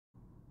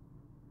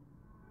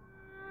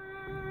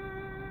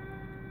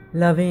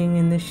Loving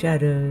in the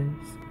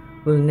shadows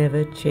will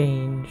never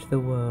change the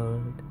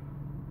world.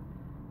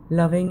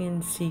 Loving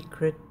in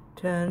secret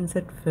turns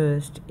at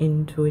first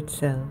into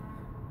itself,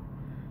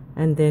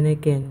 and then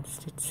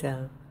against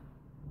itself,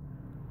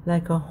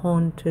 like a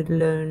haunted,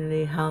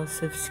 lonely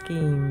house of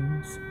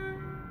schemes,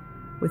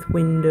 with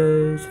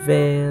windows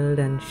veiled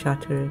and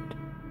shuttered,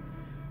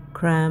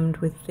 crammed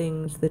with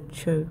things that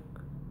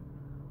choke,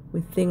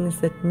 with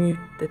things that mute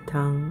the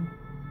tongue,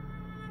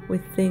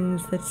 with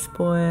things that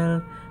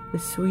spoil the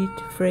sweet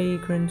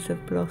fragrance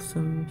of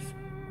blossoms.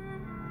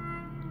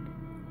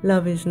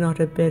 Love is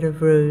not a bed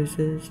of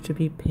roses to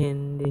be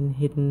penned in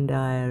hidden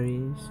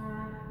diaries,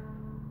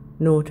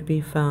 nor to be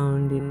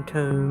found in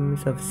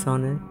tomes of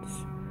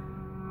sonnets,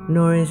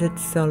 nor is it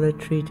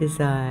solitary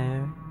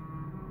desire,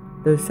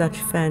 though such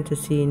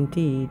fantasy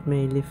indeed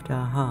may lift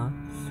our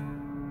hearts.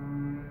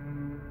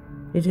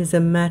 It is a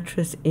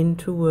mattress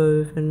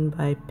interwoven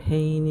by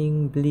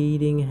paining,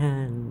 bleeding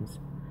hands.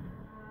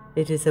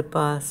 It is a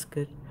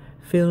basket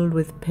filled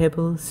with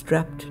pebbles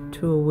strapped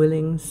to a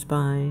willing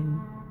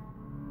spine.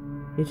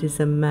 It is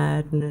a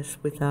madness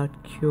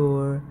without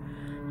cure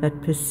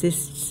that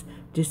persists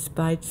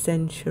despite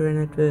censure and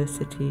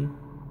adversity.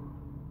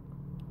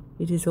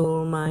 It is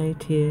all my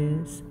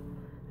tears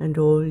and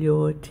all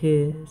your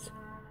tears,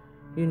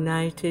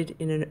 united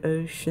in an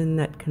ocean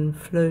that can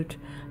float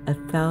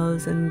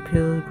 1,000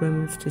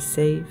 pilgrims to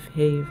safe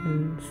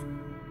havens.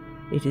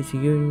 It is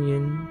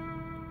union.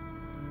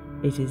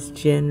 It is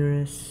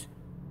generous.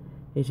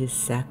 It is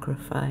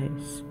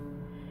sacrifice.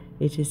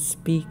 It is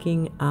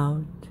speaking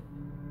out.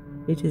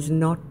 It is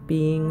not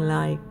being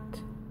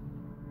liked.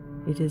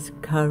 It is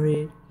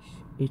courage.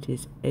 It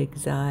is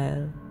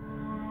exile.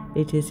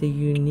 It is a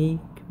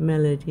unique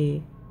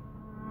melody.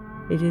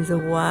 It is a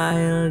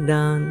wild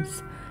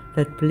dance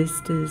that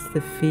blisters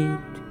the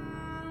feet.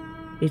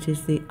 It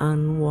is the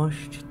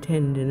unwashed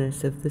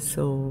tenderness of the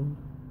soul.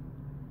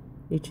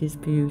 It is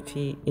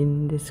beauty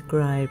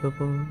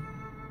indescribable.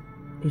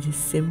 It is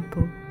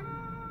simple.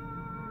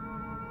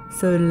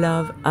 So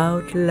love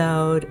out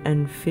loud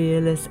and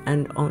fearless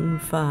and on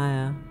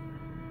fire.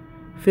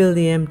 Fill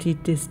the empty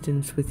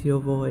distance with your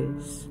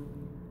voice.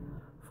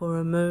 For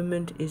a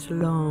moment is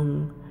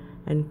long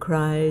and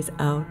cries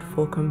out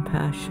for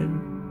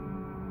compassion.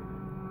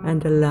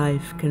 And a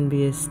life can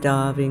be a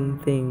starving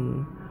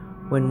thing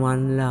when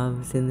one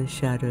loves in the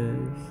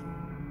shadows.